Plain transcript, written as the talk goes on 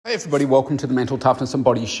Hey everybody, welcome to the Mental Toughness and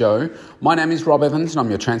Body Show. My name is Rob Evans and I'm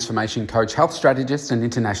your transformation coach, health strategist and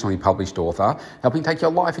internationally published author, helping take your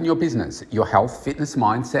life and your business, your health, fitness,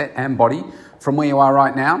 mindset and body from where you are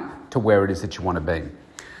right now to where it is that you want to be.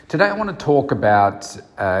 Today I want to talk about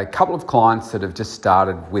a couple of clients that have just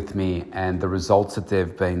started with me and the results that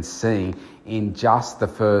they've been seeing in just the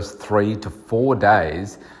first 3 to 4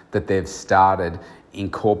 days that they've started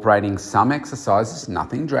incorporating some exercises,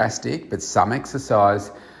 nothing drastic, but some exercise,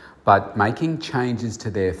 but making changes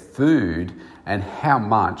to their food and how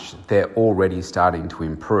much they're already starting to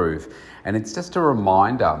improve. And it's just a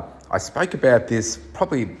reminder, I spoke about this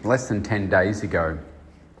probably less than 10 days ago.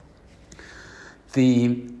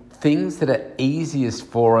 The things that are easiest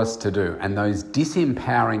for us to do and those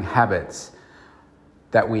disempowering habits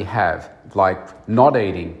that we have, like not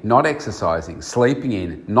eating, not exercising, sleeping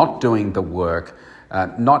in, not doing the work,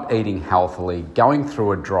 not eating healthily, going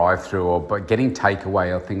through a drive-through or getting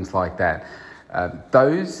takeaway or things like that.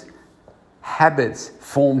 Those habits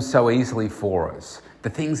form so easily for us. The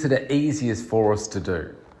things that are easiest for us to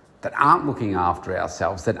do, that aren't looking after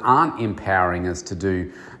ourselves, that aren't empowering us to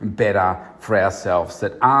do better for ourselves,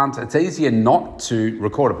 it's easier not to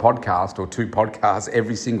record a podcast or 2 podcasts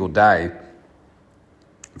every single day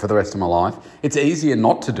for the rest of my life. It's easier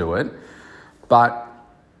not to do it, but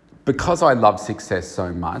because I love success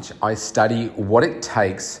so much, I study what it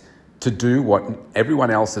takes to do what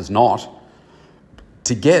everyone else is not,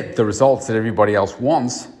 to get the results that everybody else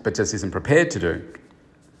wants but just isn't prepared to do.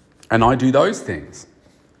 And I do those things.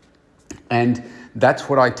 And that's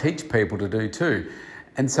what I teach people to do too.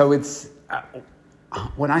 And so it's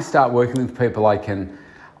when I start working with people, I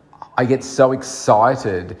get so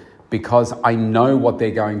excited because I know what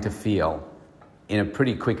they're going to feel in a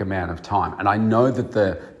pretty quick amount of time. And I know that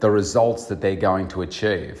the results that they're going to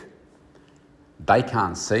achieve, they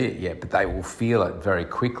can't see it yet, but they will feel it very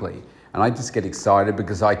quickly. And I just get excited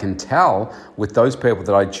because I can tell with those people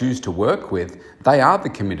that I choose to work with, they are the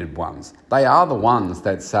committed ones. They are the ones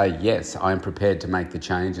that say, yes, I am prepared to make the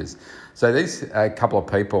changes. So these couple of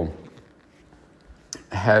people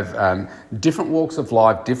have different walks of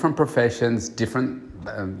life, different professions,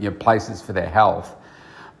 different places for their health.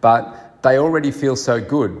 But they already feel so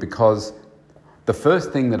good because the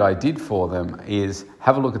first thing that I did for them is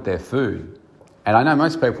have a look at their food. And I know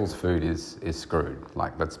most people's food is screwed,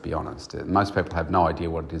 like, let's be honest. Most people have no idea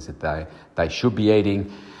what it is that they should be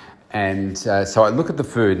eating. And so I look at the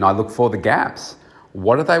food and I look for the gaps.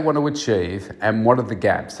 What do they want to achieve and what are the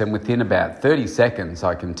gaps? And within about 30 seconds,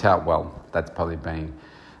 I can tell, well, that's probably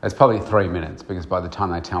 3 minutes, because by the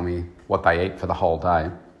time they tell me what they eat for the whole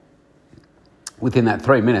day, within that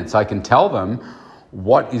 3 minutes, I can tell them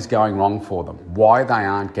what is going wrong for them, why they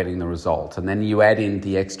aren't getting the results. And then you add in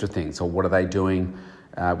the extra things. So what are they doing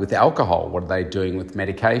with alcohol? What are they doing with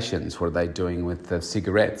medications? What are they doing with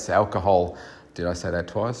cigarettes, alcohol? Did I say that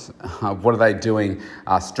twice? What are they doing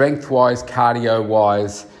strength-wise,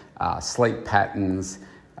 cardio-wise, sleep patterns,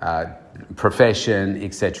 profession,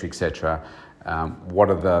 etc., etc.? What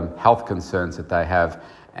are the health concerns that they have?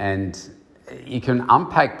 And you can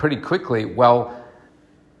unpack pretty quickly, well,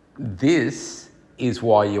 this is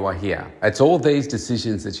why you are here. It's all these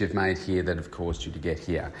decisions that you've made here that have caused you to get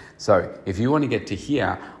here. So if you want to get to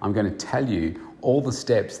here, I'm going to tell you all the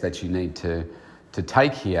steps that you need to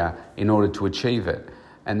take here in order to achieve it.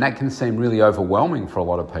 And that can seem really overwhelming for a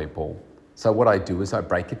lot of people. So what I do is I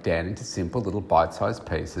break it down into simple little bite-sized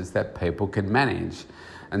pieces that people can manage.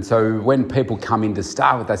 And so when people come in to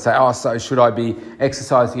start with, they say, oh, so should I be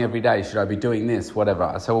exercising every day? Should I be doing this? Whatever.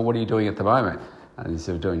 I say, well, what are you doing at the moment? And they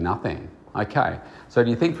say, doing nothing. Okay. So do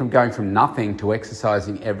you think from going from nothing to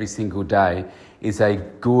exercising every single day is a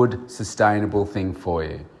good, sustainable thing for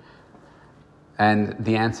you? And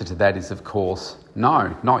the answer to that is, of course,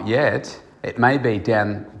 no, not yet. It may be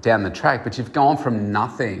down the track, but you've gone from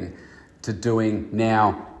nothing to doing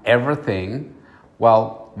now everything.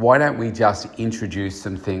 Well, why don't we just introduce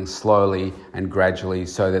some things slowly and gradually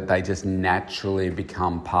so that they just naturally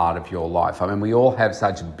become part of your life? I mean, we all have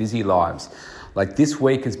such busy lives. Like this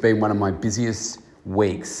week has been one of my busiest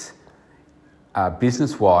weeks,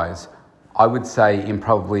 business-wise, I would say in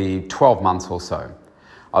probably 12 months or so.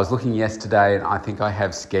 I was looking yesterday and I think I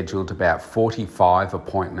have scheduled about 45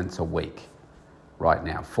 appointments a week right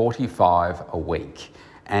now, 45 a week.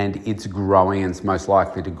 And it's growing and it's most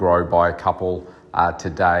likely to grow by a couple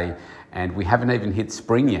today, and we haven't even hit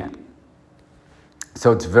spring yet.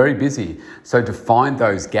 So it's very busy. So to find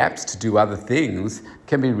those gaps to do other things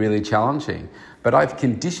can be really challenging. But I've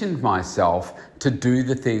conditioned myself to do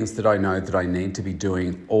the things that I know that I need to be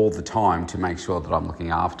doing all the time to make sure that I'm looking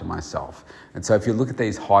after myself. And so if you look at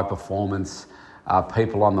these high performance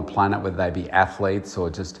people on the planet, whether they be athletes or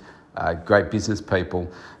just great business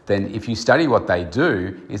people, then if you study what they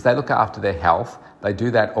do, is they look after their health. They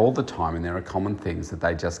do that all the time, and there are common things that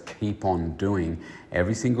they just keep on doing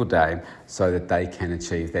every single day so that they can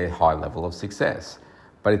achieve their high level of success.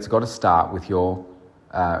 But it's got to start with your,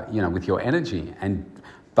 with your energy.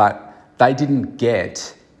 But they didn't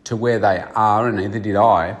get to where they are, and neither did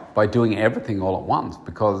I, by doing everything all at once,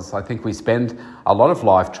 because I think we spend a lot of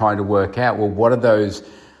life trying to work out, well, what are those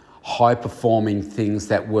high-performing things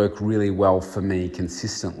that work really well for me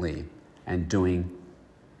consistently, and doing,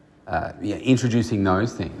 introducing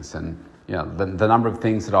those things. And the number of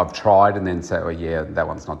things that I've tried and then say, oh yeah, that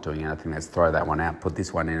one's not doing anything, let's throw that one out, put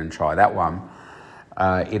this one in and try that one.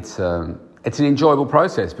 It's an enjoyable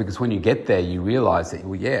process, because when you get there, you realise that,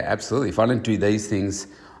 well, yeah, absolutely, if I don't do these things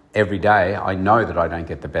every day, I know that I don't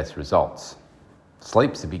get the best results.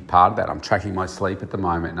 Sleep's a big part of that. I'm tracking my sleep at the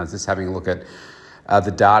moment, and I was just having a look at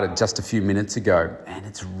the data just a few minutes ago, and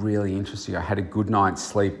it's really interesting. I had a good night's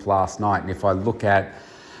sleep last night, and if I look at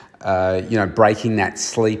breaking that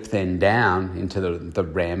sleep then down into the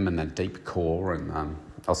REM and the deep core, and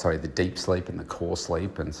the deep sleep and the core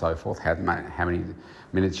sleep and so forth, how many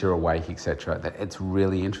minutes you're awake, etc. It's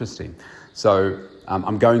really interesting. So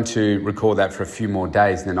I'm going to record that for a few more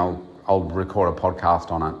days, and then I'll record a podcast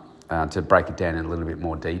on it to break it down in a little bit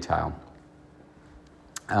more detail.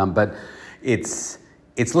 But it's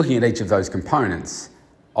looking at each of those components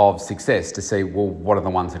of success to see, well, what are the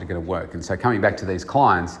ones that are going to work? And so coming back to these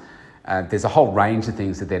clients, there's a whole range of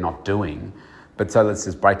things that they're not doing. But so let's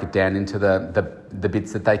just break it down into the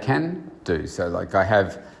bits that they can do. So like I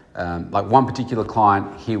have one particular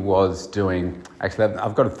client, he was doing, actually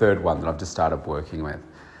I've got a third one that I've just started working with.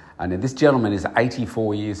 And this gentleman is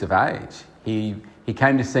 84 years of age. He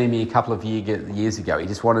came to see me a couple of years ago. He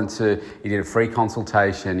did a free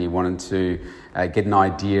consultation. He wanted to get an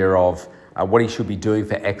idea of what he should be doing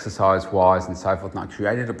for exercise-wise and so forth. And I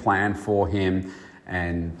created a plan for him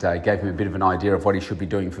and gave him a bit of an idea of what he should be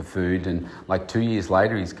doing for food. And like 2 years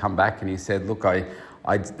later, he's come back and he said, look,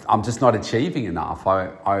 I'm just not achieving enough.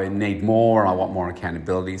 I need more, and I want more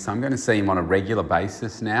accountability. So I'm going to see him on a regular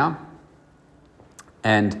basis now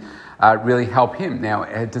and really help him. Now,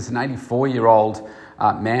 does an 84-year-old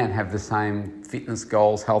man have the same fitness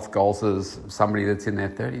goals, health goals as somebody that's in their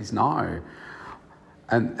 30s? No.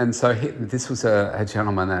 And so this was a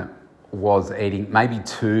gentleman that was eating maybe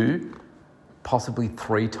 2, possibly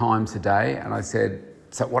 3 times a day. And I said,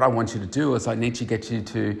 so what I want you to do is I need to get you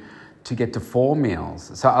to get to 4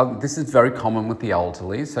 meals. So this is very common with the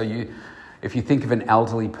elderly. So if you think of an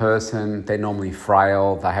elderly person, they're normally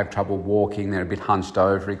frail, they have trouble walking, they're a bit hunched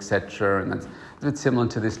over, etc. And that's a bit similar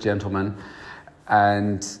to this gentleman.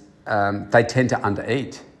 And they tend to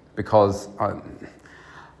undereat because,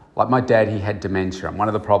 like my dad, he had dementia. And one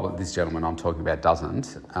of the problems, this gentleman I'm talking about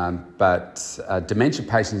doesn't, but dementia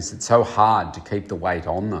patients, it's so hard to keep the weight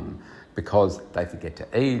on them because they forget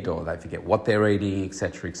to eat or they forget what they're eating,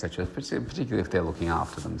 etc., particularly if they're looking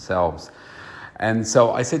after themselves. And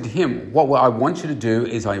so I said to him, what I want you to do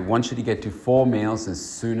is I want you to get to 4 meals as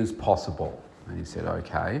soon as possible. And he said,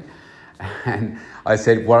 okay. And I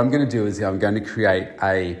said, what I'm going to do is I'm going to create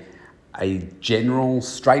a general,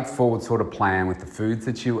 straightforward sort of plan with the foods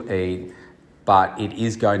that you eat, but it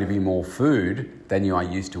is going to be more food than you are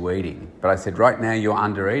used to eating. But I said, right now you're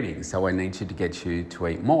under eating, so I need you to get you to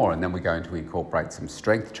eat more. And then we're going to incorporate some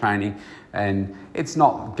strength training. And it's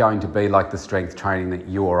not going to be like the strength training that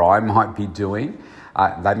you or I might be doing.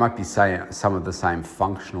 They might be saying some of the same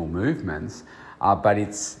functional movements, but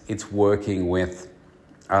it's working with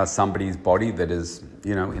somebody's body that is,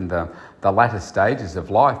 in the latter stages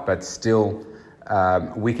of life, but still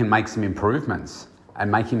we can make some improvements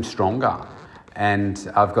and make him stronger. And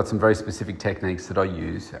I've got some very specific techniques that I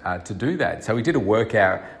use to do that. So we did a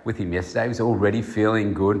workout with him yesterday. He was already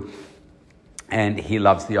feeling good, and he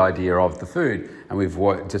loves the idea of the food. And we've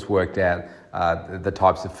just worked out the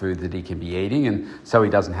types of food that he can be eating, and so he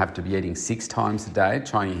doesn't have to be eating 6 times a day,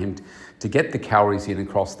 trying him to get the calories in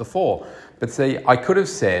across the 4. But see, I could have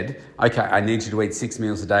said, okay, I need you to eat 6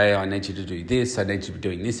 meals a day, I need you to do this, I need you to be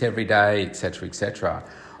doing this every day, etc., etc.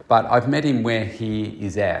 But I've met him where he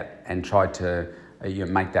is at and tried to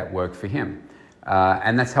make that work for him.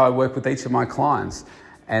 And that's how I work with each of my clients.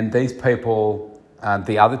 And these people,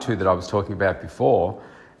 the other 2 that I was talking about before,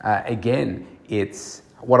 again, it's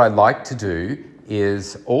what I like to do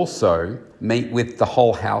is also meet with the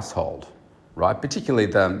whole household, right? Particularly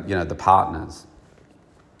the partners.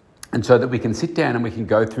 And so that we can sit down and we can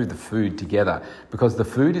go through the food together, because the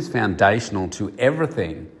food is foundational to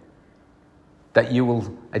everything that you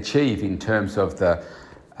will achieve in terms of the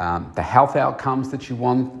the health outcomes that you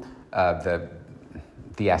want, the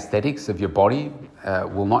aesthetics of your body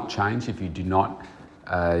will not change if you do not,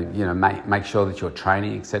 make sure that your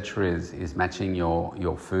training, etc., is matching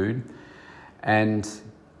your food. And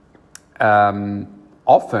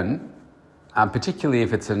often, particularly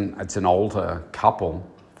if it's an older couple,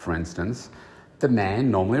 for instance, the man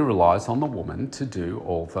normally relies on the woman to do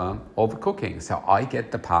all the cooking. So I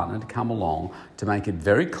get the partner to come along to make it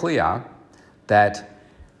very clear that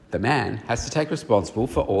the man has to take responsible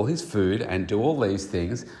for all his food and do all these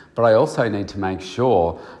things, but I also need to make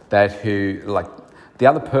sure that the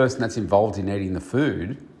other person that's involved in eating the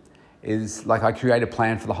food is I create a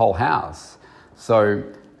plan for the whole house. So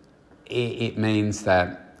it means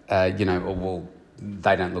that,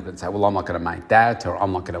 they don't look and say, well, I'm not going to make that, or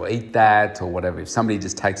I'm not going to eat that, or whatever. If somebody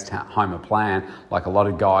just takes home a plan, like a lot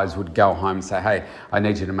of guys would go home and say, hey, I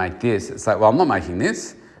need you to make this. It's like, well, I'm not making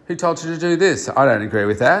this. Who told you to do this? I don't agree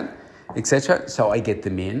with that, etc. So I get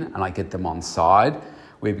them in and I get them on side.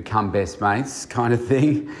 We become best mates kind of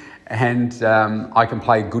thing. And I can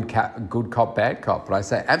play good cop, bad cop. But I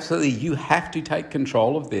say, absolutely, you have to take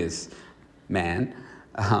control of this, man.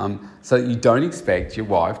 So you don't expect your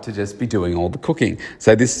wife to just be doing all the cooking.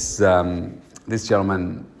 So this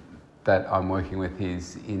gentleman that I'm working with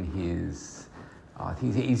is in his, I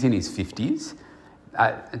think he's in his 50s.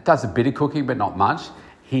 Does a bit of cooking, but not much.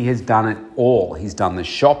 He has done it all. He's done the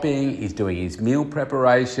shopping, he's doing his meal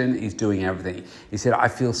preparation, he's doing everything. He said, I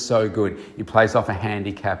feel so good. He plays off a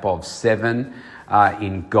handicap of 7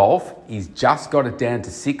 in golf. He's just got it down to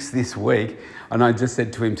 6 this week. And I just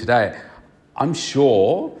said to him today, I'm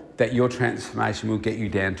sure that your transformation will get you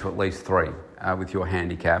down to at least 3 with your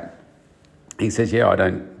handicap. He says, yeah, I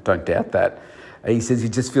don't doubt that. He says he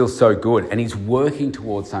just feels so good and he's working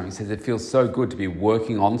towards something. He says it feels so good to be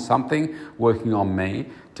working on something, working on me,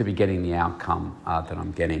 to be getting the outcome that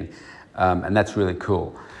I'm getting. And that's really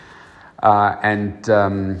cool. And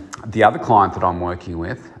the other client that I'm working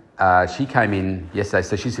with, she came in yesterday,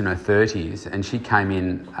 so she's in her 30s, and she came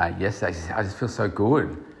in yesterday. She said, I just feel so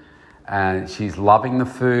good. And she's loving the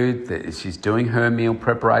food. She's doing her meal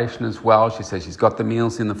preparation as well. She says she's got the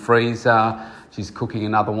meals in the freezer. She's cooking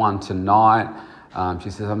another one tonight. She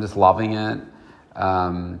says, I'm just loving it.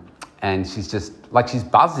 And she's just, she's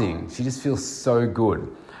buzzing. She just feels so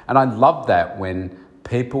good. And I love that when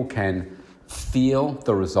people can feel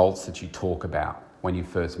the results that you talk about when you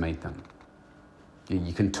first meet them.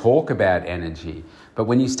 You can talk about energy, but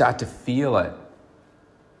when you start to feel it,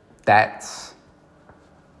 that's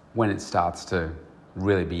when it starts to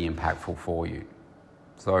really be impactful for you.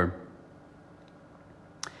 So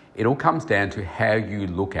it all comes down to how you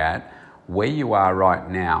look at where you are right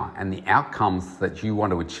now and the outcomes that you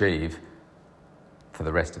want to achieve for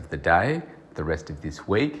the rest of the day, the rest of this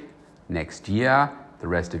week, next year, the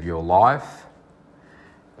rest of your life.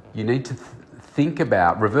 You need to think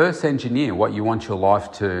about, reverse engineer what you want your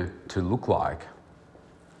life to look like.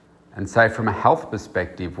 And say from a health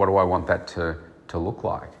perspective, what do I want that to look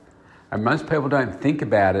like? And most people don't think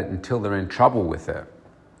about it until they're in trouble with it.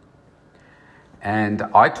 And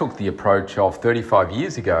I took the approach of 35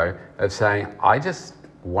 years ago of saying, I just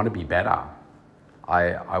want to be better.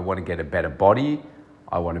 I want to get a better body.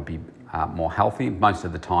 I want to be more healthy. Most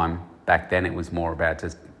of the time back then it was more about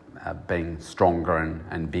just being stronger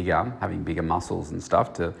and bigger, having bigger muscles and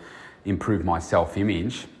stuff to improve my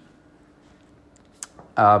self-image.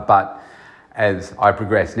 But as I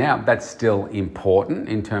progress now, that's still important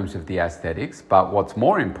in terms of the aesthetics. But what's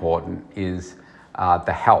more important is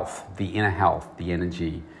the health, the inner health, the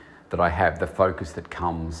energy that I have, the focus that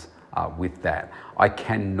comes with that. I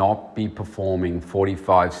cannot be performing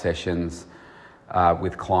 45 sessions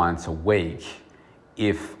with clients a week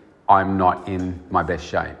if I'm not in my best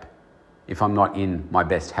shape, if I'm not in my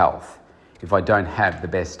best health, if I don't have the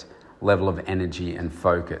best level of energy and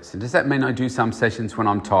focus. And does that mean I do some sessions when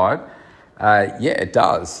I'm tired? Yeah, it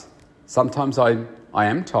does. Sometimes I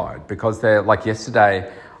am tired because they're like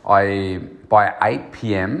yesterday, by 8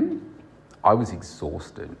 p.m, I was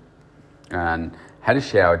exhausted and had a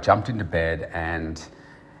shower, jumped into bed, and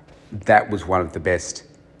that was one of the best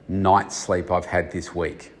night's sleep I've had this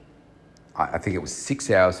week. I think it was 6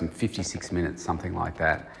 hours and 56 minutes, something like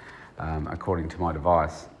that, according to my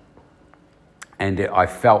device. And I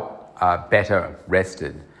felt better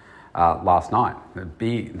rested last night. They're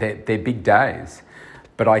big days,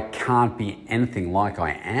 but I can't be anything like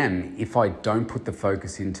I am if I don't put the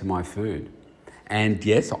focus into my food. And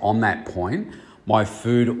yes, on that point, my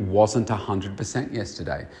food wasn't 100%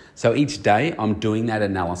 yesterday. So each day I'm doing that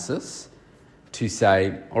analysis to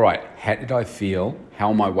say, all right, how did I feel? How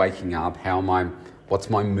am I waking up? What's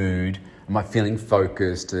my mood? Am I feeling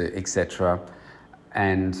focused, etc.?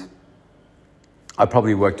 And I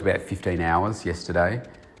probably worked about 15 hours yesterday,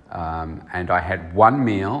 and I had one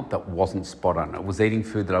meal that wasn't spot on. It was eating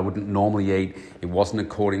food that I wouldn't normally eat. It wasn't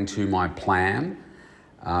according to my plan.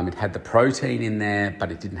 It had the protein in there, but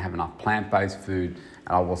it didn't have enough plant-based food,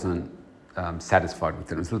 and I wasn't satisfied with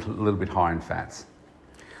it. It was a little bit high in fats,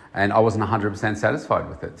 and I wasn't 100% satisfied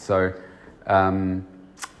with it. So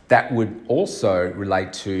that would also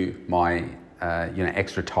relate to my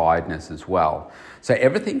extra tiredness as well. So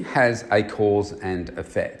everything has a cause and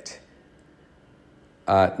effect.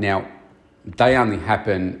 Now, they only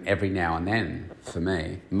happen every now and then for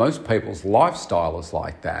me. Most people's lifestyle is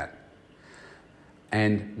like that.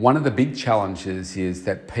 And one of the big challenges is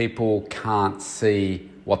that people can't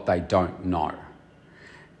see what they don't know.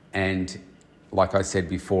 And like I said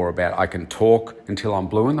before about I can talk until I'm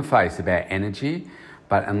blue in the face about energy,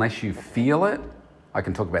 but unless you feel it, I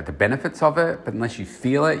can talk about the benefits of it, but unless you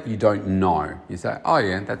feel it, you don't know. You say, oh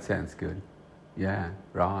yeah, that sounds good. Yeah,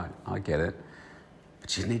 right, I get it.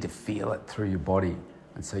 But you need to feel it through your body.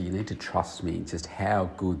 And so you need to trust me just how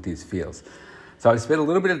good this feels. So I spent a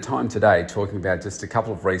little bit of time today talking about just a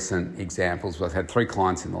couple of recent examples. I've had 3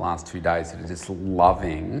 clients in the last 2 days that are just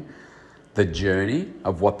loving the journey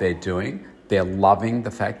of what they're doing. They're loving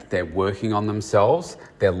the fact that they're working on themselves.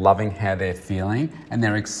 They're loving how they're feeling, and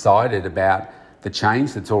they're excited about the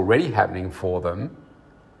change that's already happening for them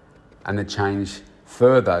and the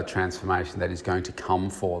further transformation that is going to come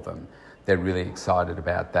for them. They're really excited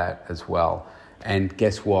about that as well. And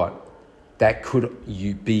guess what? That could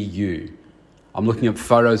be you. I'm looking at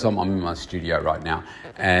photos. I'm in my studio right now,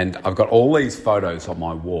 and I've got all these photos on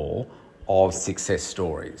my wall of success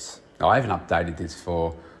stories. Now, I haven't updated this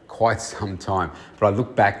for quite some time, but I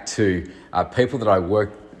look back to people that I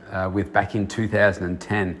worked with back in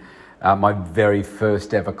 2010. My very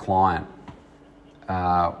first ever client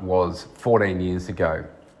was 14 years ago,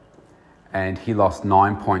 and he lost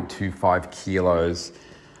 9.25 kilos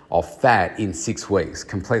of fat in 6 weeks.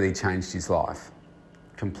 Completely changed his life.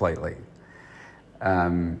 Completely.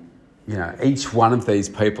 Each one of these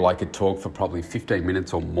people, I could talk for probably 15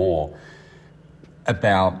 minutes or more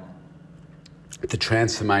about the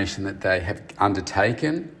transformation that they have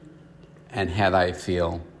undertaken and how they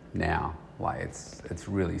feel now. Like it's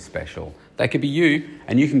really special. That could be you,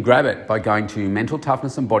 and you can grab it by going to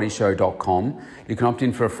mentaltoughnessandbodyshow.com. You can opt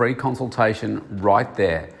in for a free consultation right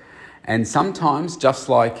there. And sometimes, just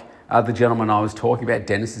like the gentleman I was talking about,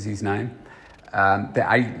 Dennis is his name, the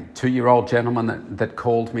 82-year-old gentleman that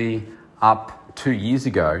called me up 2 years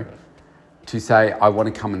ago to say, I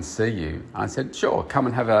want to come and see you. I said, sure, come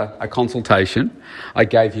and have a consultation. I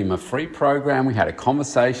gave him a free program. We had a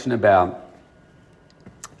conversation about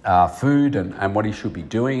food and what he should be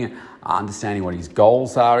doing, understanding what his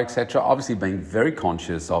goals are, etc. Obviously being very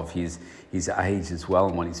conscious of his age as well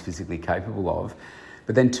and what he's physically capable of.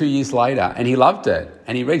 But then 2 years later, and he loved it,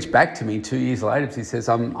 and he reached back to me 2 years later because he says,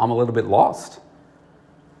 I'm a little bit lost.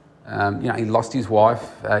 He lost his wife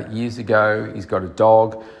years ago. He's got a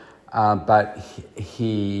dog, but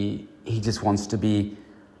he just wants to be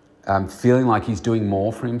feeling like he's doing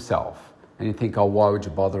more for himself. And you think, oh, why would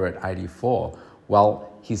you bother at 84? Well,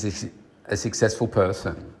 he's a successful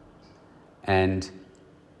person, and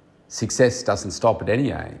success doesn't stop at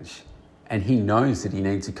any age. And he knows that he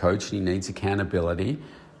needs a coach and he needs accountability.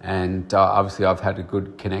 And obviously I've had a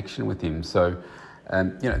good connection with him. So,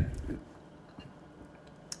 the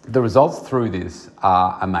results through this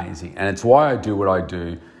are amazing. And it's why I do what I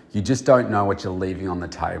do. You just don't know what you're leaving on the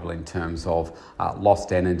table in terms of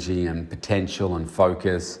lost energy and potential and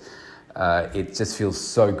focus. It just feels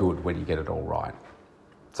so good when you get it all right.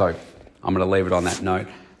 So I'm going to leave it on that note.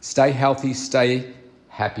 Stay healthy, stay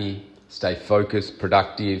happy, stay focused,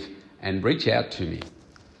 productive, and reach out to me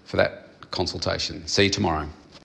for that consultation. See you tomorrow.